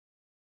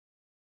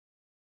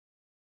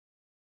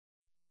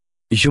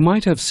You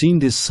might have seen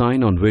this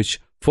sign on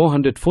which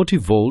 440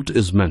 volt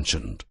is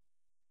mentioned.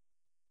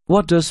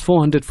 What does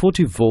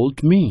 440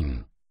 volt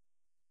mean?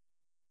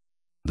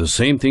 The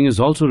same thing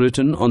is also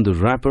written on the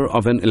wrapper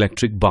of an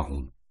electric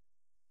bulb.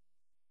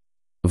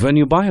 When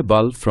you buy a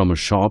bulb from a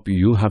shop,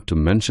 you have to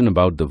mention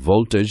about the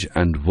voltage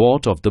and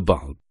watt of the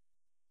bulb.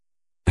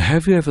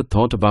 Have you ever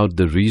thought about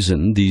the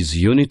reason these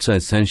units are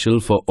essential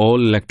for all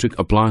electric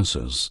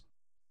appliances?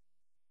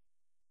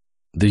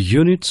 The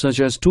units such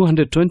as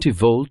 220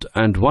 volt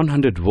and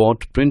 100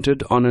 watt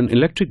printed on an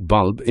electric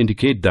bulb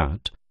indicate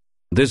that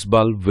this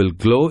bulb will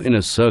glow in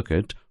a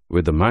circuit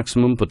with a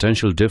maximum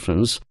potential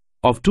difference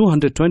of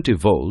 220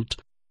 volt,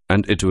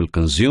 and it will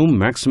consume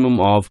maximum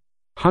of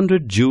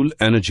 100 joule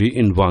energy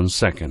in 1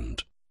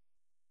 second.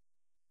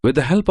 With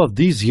the help of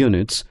these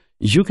units,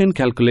 you can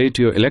calculate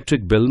your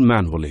electric bill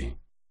manually.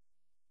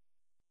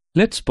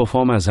 Let's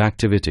perform as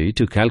activity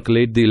to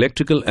calculate the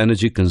electrical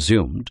energy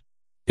consumed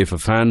if a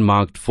fan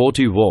marked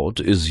 40 watt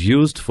is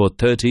used for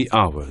 30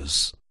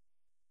 hours.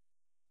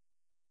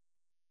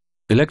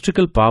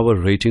 Electrical power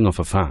rating of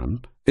a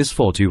fan is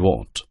 40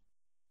 watt.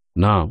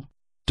 Now,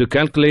 to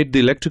calculate the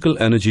electrical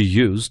energy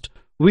used,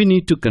 we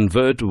need to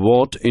convert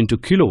watt into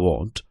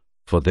kilowatt.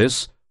 For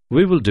this,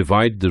 we will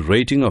divide the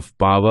rating of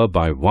power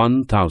by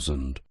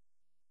 1000.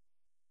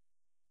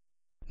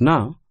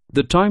 Now,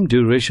 the time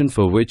duration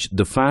for which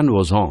the fan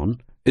was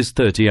on is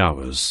 30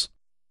 hours.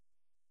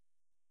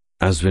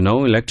 As we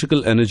know,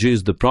 electrical energy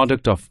is the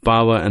product of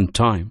power and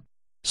time,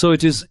 so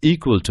it is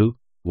equal to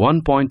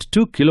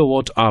 1.2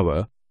 kilowatt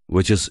hour,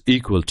 which is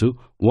equal to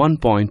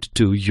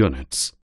 1.2 units.